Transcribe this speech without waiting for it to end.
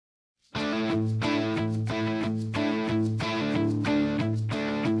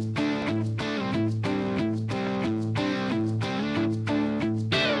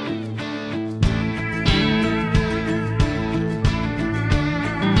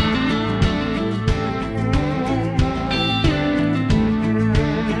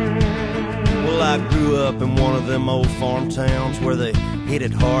up in one of them old farm towns where they hit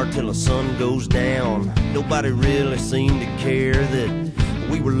it hard till the sun goes down. Nobody really seemed to care that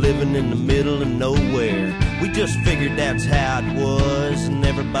we were living in the middle of nowhere. We just figured that's how it was, and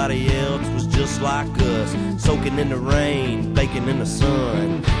everybody else was just like us, soaking in the rain, baking in the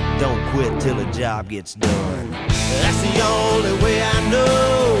sun. Don't quit till the job gets done. That's the only way I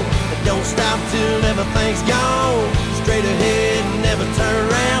know. Don't stop till everything's gone. Straight ahead and never turn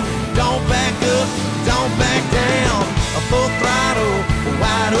around. Don't back up, don't back down. A full throttle,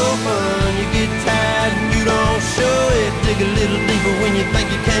 wide open. You get tired and you don't show it. Dig a little deeper when you think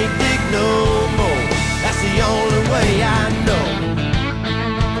you can't dig no more. That's the only way I know.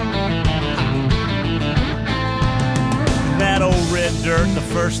 That old red dirt, the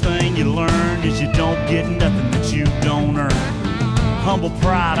first thing you learn is you don't get nothing that you don't earn. Humble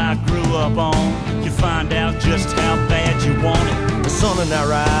pride I grew up on. You find out just how bad you want it. The sun in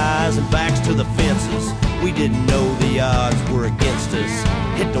our eyes and backs to the fences. We didn't know the odds were against us.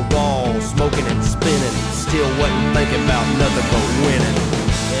 Hit the wall, smoking and spinning. Still wasn't thinking about nothing but winning.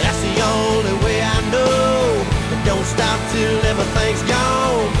 That's the only way I know. But don't stop till everything's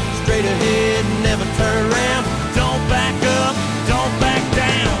gone. Straight ahead and never turn around. Don't back up, don't back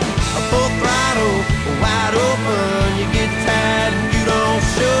down. A full throttle, wide open. You get tired and you don't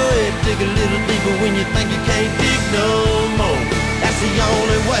show it. Dig a little deeper when you think you can't dig no more. That's the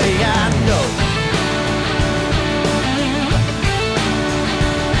only way I know.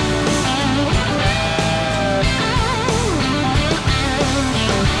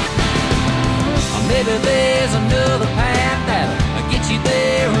 Maybe there's another path that'll get you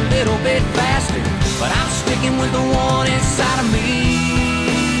there a little bit faster, but I'm sticking with the one inside of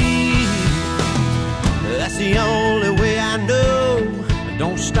me. That's the only way I know.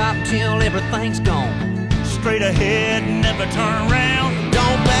 Don't stop till everything's gone. Straight ahead, never turn around.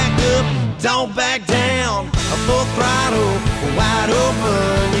 Don't back up, don't back down. A full throttle, wide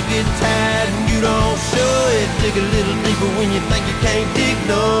open. You get tired and you don't show it. Dig a little deeper when you think you can't dig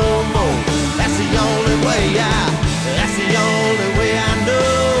no more. That's the only way that's the only way I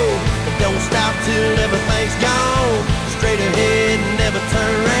know. Don't stop till everything's gone. Straight ahead and never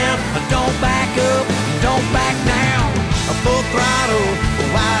turn around. Don't back up, don't back down. A full throttle,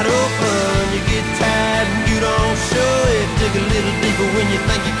 wide open. You get tired and you don't show it. Dig a little deeper when you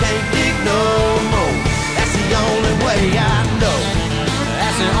think you